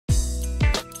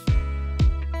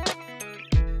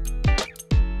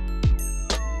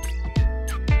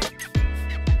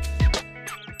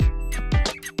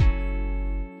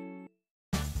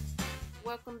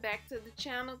back to the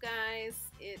channel, guys.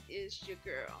 It is your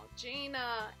girl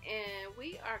Gina, and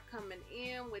we are coming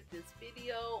in with this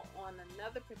video on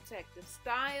another protective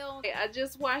style. I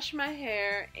just washed my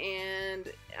hair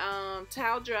and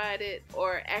towel dried it,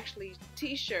 or actually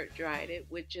t-shirt dried it,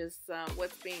 which is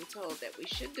what's being told that we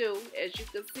should do. As you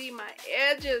can see, my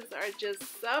edges are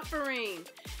just suffering,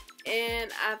 and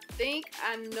I think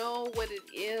I know what it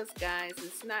is, guys.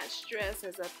 It's not stress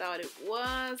as I thought it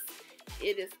was.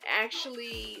 It is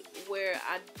actually where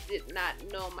I did not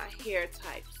know my hair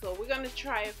type. So we're going to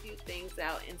try a few things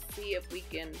out and see if we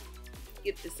can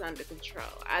get this under control.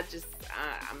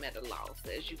 I'm at a loss,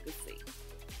 as you can see.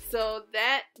 So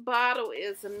that bottle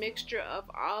is a mixture of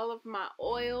all of my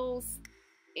oils,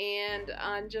 and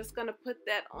I'm just going to put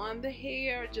that on the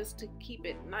hair just to keep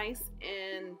it nice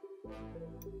and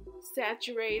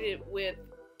saturated with,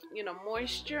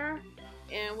 moisture.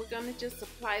 And we're going to just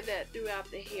apply that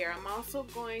throughout the hair. I'm also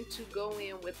going to go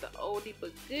in with the oldie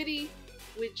but goodie,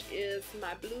 which is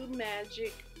my Blue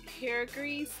Magic hair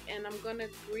grease, and I'm going to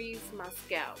grease my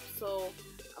scalp. So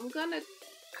I'm going to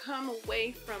come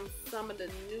away from some of the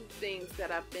new things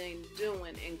that I've been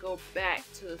doing and go back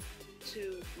to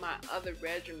my other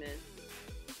regimen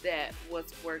that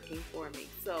was working for me.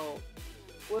 So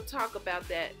we'll talk about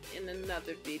that in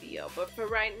another video, but for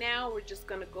right now we're just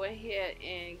going to go ahead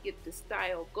and get the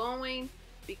style going,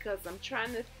 because I'm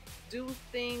trying to do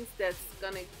things that's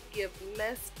going to give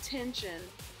less tension,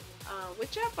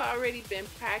 which I've already been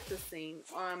practicing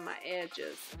on my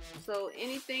edges. So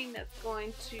anything that's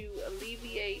going to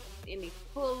alleviate any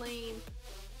pulling,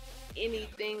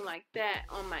 anything like that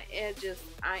on my edges,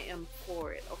 I am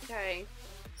for it. Okay,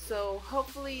 so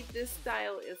hopefully this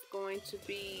style is going to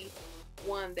be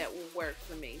one that will work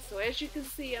for me. So as you can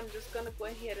see, I'm just going to go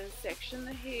ahead and section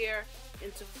the hair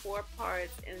into 4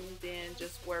 parts and then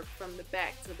just work from the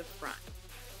back to the front.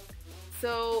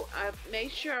 So I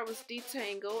made sure I was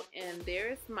detangled, and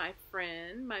there's my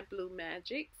friend, my Blue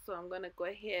Magic. So I'm going to go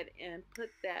ahead and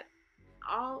put that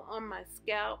all on my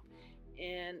scalp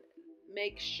and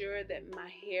make sure that my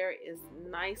hair is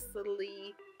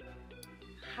nicely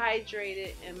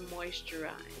hydrated and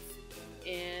moisturized.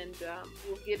 And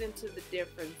we'll get into the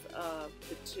difference of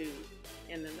the two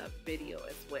in another video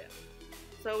as well.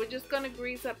 So we're just going to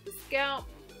grease up the scalp,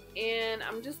 and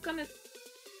I'm just going to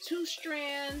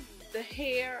 2-strand the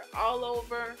hair all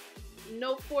over.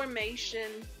 No formation,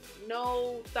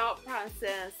 no thought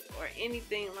process or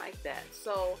anything like that.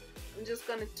 So I'm just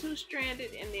going to 2-strand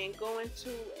it and then go into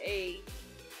a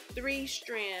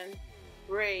 3-strand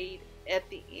braid at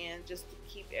the end, just to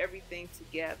keep everything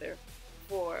together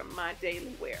for my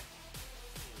daily wear.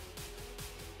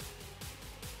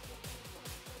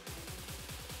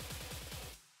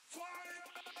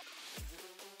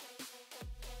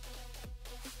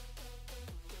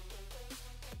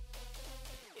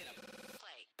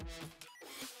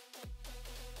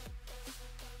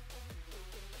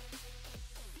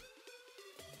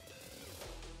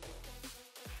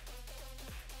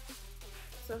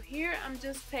 So here I'm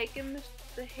just taking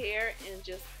the hair and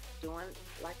just doing,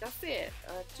 like I said,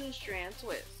 a 2-strand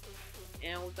twist,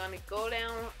 and we're gonna go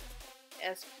down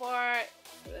as far,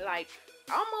 like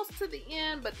almost to the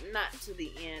end, but not to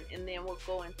the end, and then we'll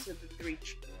go into the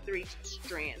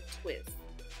 3-strand twist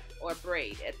or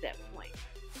braid at that point.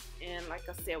 And like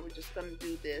I said, we're just gonna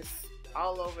do this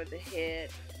all over the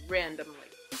head randomly.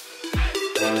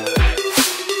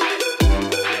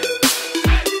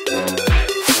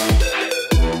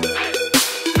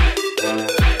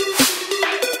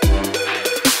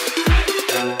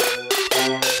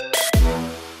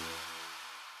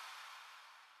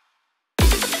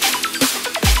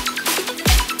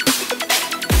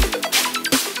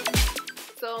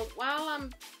 So while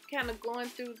I'm kind of going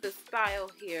through the style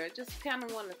here, just kind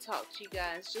of want to talk to you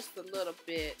guys just a little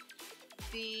bit.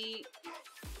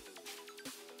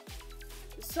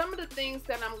 Some of the things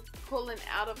that I'm pulling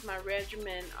out of my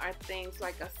regimen are things,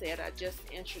 like I said, I just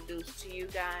introduced to you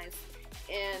guys.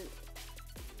 And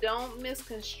don't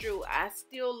misconstrue, I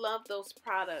still love those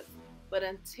products, but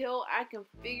until I can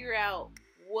figure out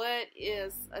what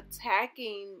is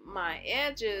attacking my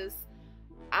edges,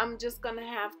 I'm just gonna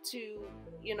have to,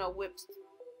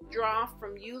 withdraw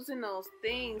from using those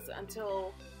things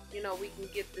until, we can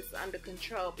get this under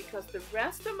control, because the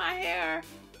rest of my hair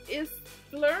is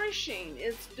flourishing.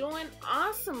 It's doing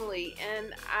awesomely,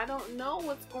 and I don't know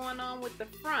what's going on with the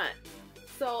front.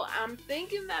 So I'm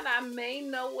thinking that I may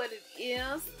know what it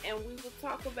is, and we will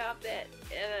talk about that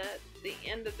at the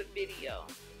end of the video.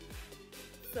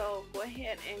 So go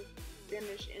ahead and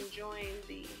finish enjoying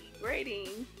the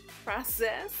braiding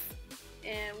process,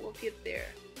 and we'll get there.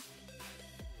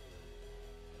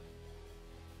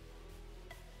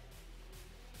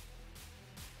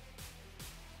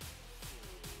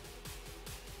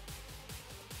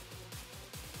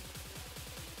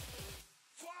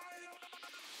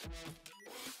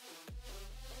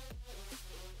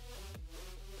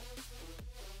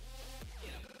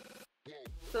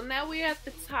 So now we're at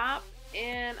the top,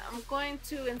 and I'm going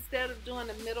to, instead of doing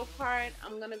the middle part,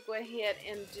 I'm going to go ahead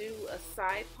and do a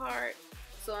side part.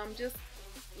 So I'm just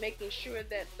making sure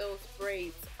that those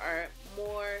braids are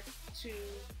more to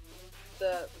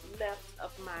the left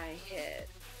of my head.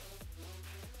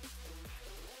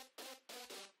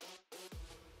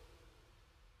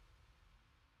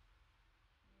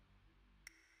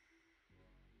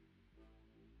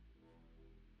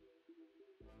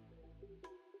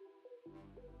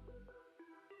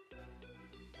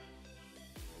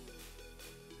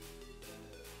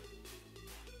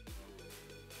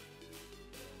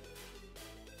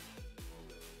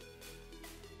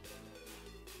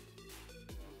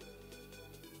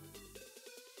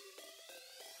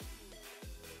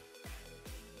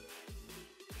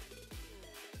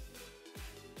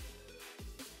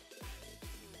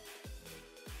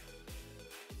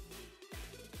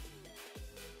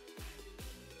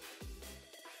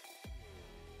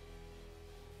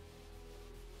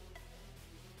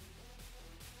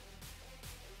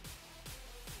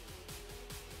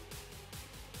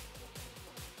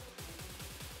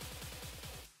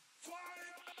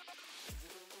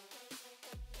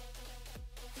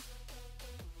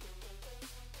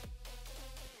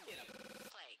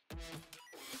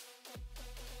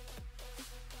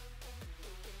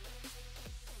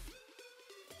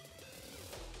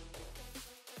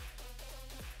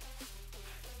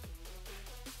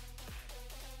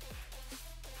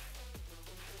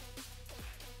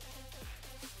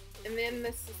 And then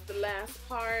this is the last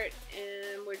part,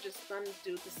 and we're just going to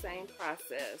do the same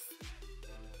process.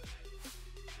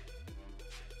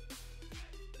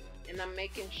 And I'm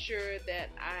making sure that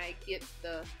I get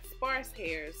the sparse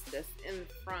hairs that's in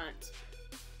front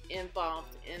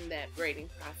involved in that braiding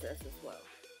process as well.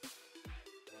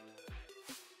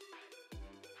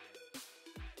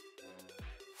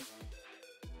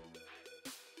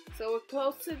 So we're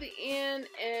close to the end,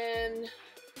 and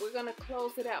we're going to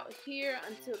close it out here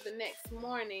until the next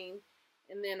morning,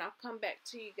 and then I'll come back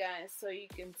to you guys so you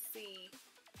can see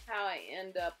how I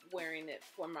end up wearing it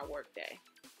for my work day.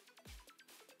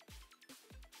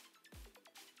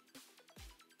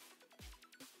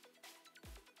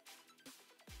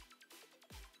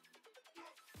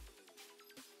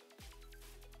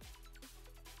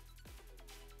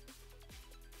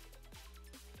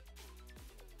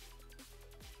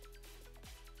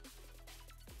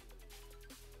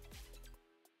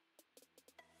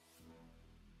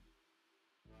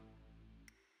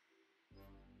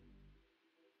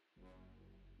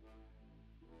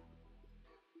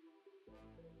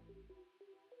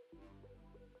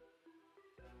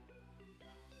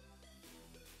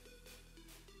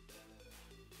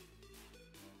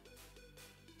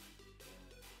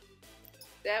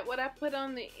 That what I put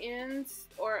on the ends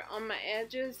or on my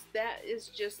edges, that is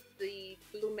just the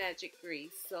Blue Magic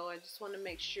grease. So I just want to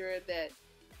make sure that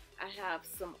I have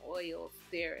some oils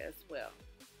there as well.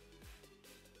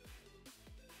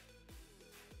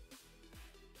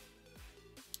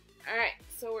 Alright,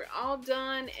 so we're all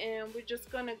done, and we're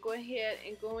just going to go ahead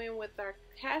and go in with our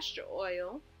castor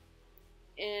oil.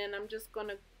 And I'm just going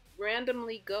to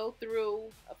randomly go through.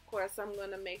 Of course, I'm going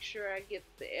to make sure I get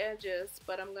the edges,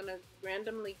 but I'm going to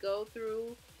randomly go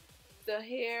through the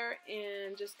hair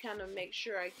and just kind of make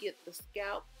sure I get the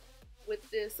scalp with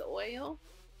this oil.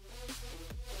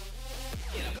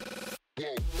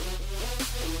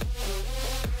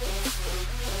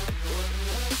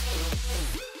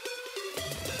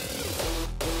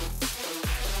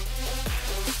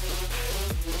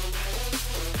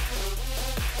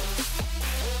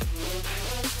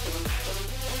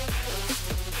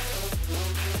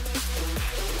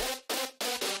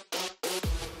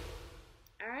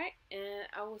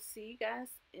 I will see you guys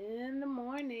in the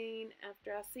morning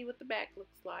after I see what the back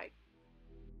looks like.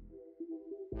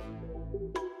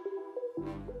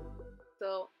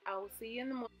 So I will see you in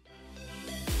the morning.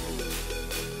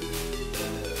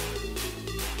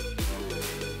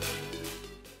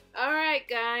 Alright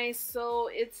guys, so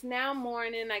it's now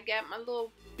morning. I got my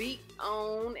little beat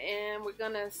on, and we're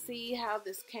gonna see how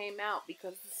this came out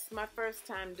because this is my first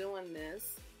time doing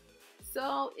this.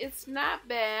 So it's not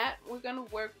bad. We're going to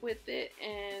work with it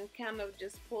and kind of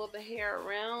just pull the hair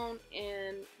around,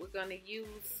 and we're going to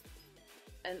use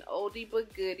an oldie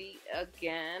but goodie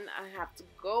again. I have to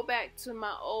go back to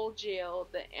my old gel,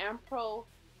 the Ampro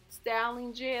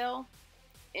Styling Gel,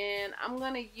 and I'm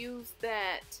going to use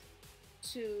that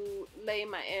to lay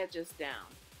my edges down.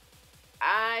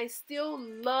 I still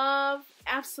love,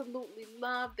 absolutely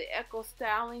love the Echo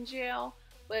Styling Gel.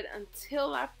 But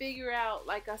until I figure out,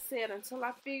 like I said, until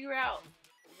I figure out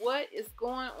what is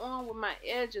going on with my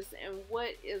edges and what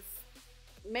is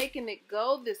making it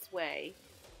go this way,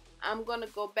 I'm going to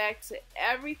go back to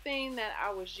everything that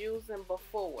I was using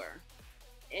before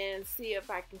and see if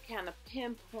I can kind of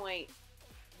pinpoint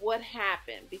what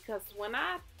happened. Because when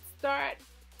I start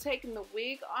taking the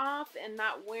wig off and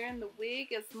not wearing the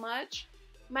wig as much,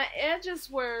 my edges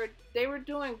were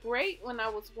doing great when I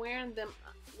was wearing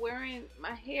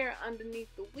my hair underneath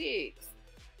the wigs.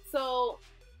 So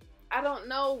I don't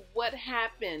know what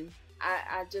happened.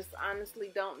 I just honestly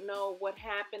don't know what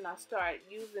happened. I started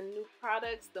using new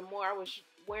products. The more I was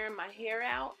wearing my hair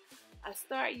out, I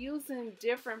started using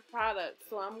different products.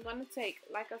 So I'm going to take,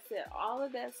 like I said, all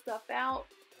of that stuff out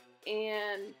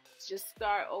and just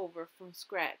start over from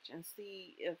scratch and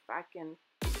see if I can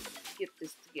get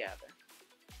this together.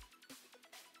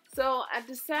 So I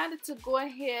decided to go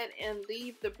ahead and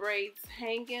leave the braids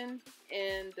hanging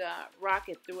and rock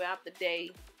it throughout the day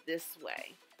this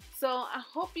way. So I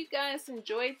hope you guys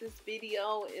enjoyed this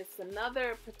video. It's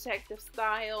another protective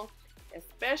style,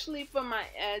 especially for my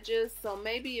edges. So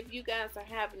maybe if you guys are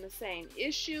having the same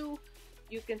issue,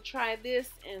 you can try this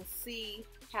and see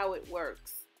how it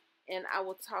works. And I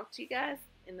will talk to you guys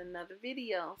in another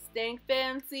video. Staying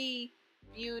fancy,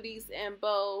 beauties and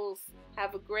bows.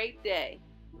 Have a great day.